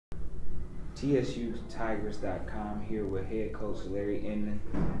TSUTigers.com here with head coach Larry Inman.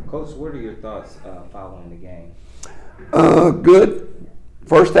 Coach, what are your thoughts following the game? Good.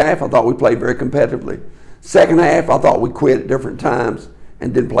 First half, I thought we played very competitively. Second half, I thought we quit at different times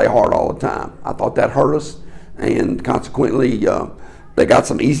and didn't play hard all the time. I thought that hurt us, and consequently, they got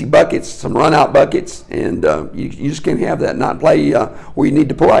some easy buckets, some run-out buckets, and you just can't have that, not play where you need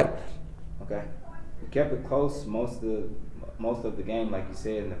to play. Okay. You kept it close most of the game, like you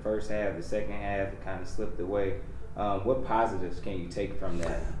said, in the first half. The second half, it kind of slipped away. What positives can you take from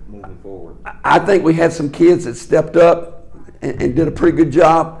that moving forward? I think we had some kids that stepped up and did a pretty good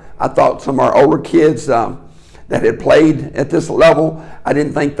job. I thought some of our older kids that had played at this level, I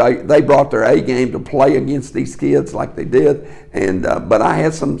didn't think they brought their A game to play against these kids like they did. And but I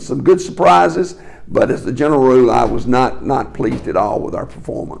had some good surprises. But as the general rule, I was not pleased at all with our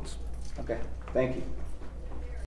performance. Okay, thank you.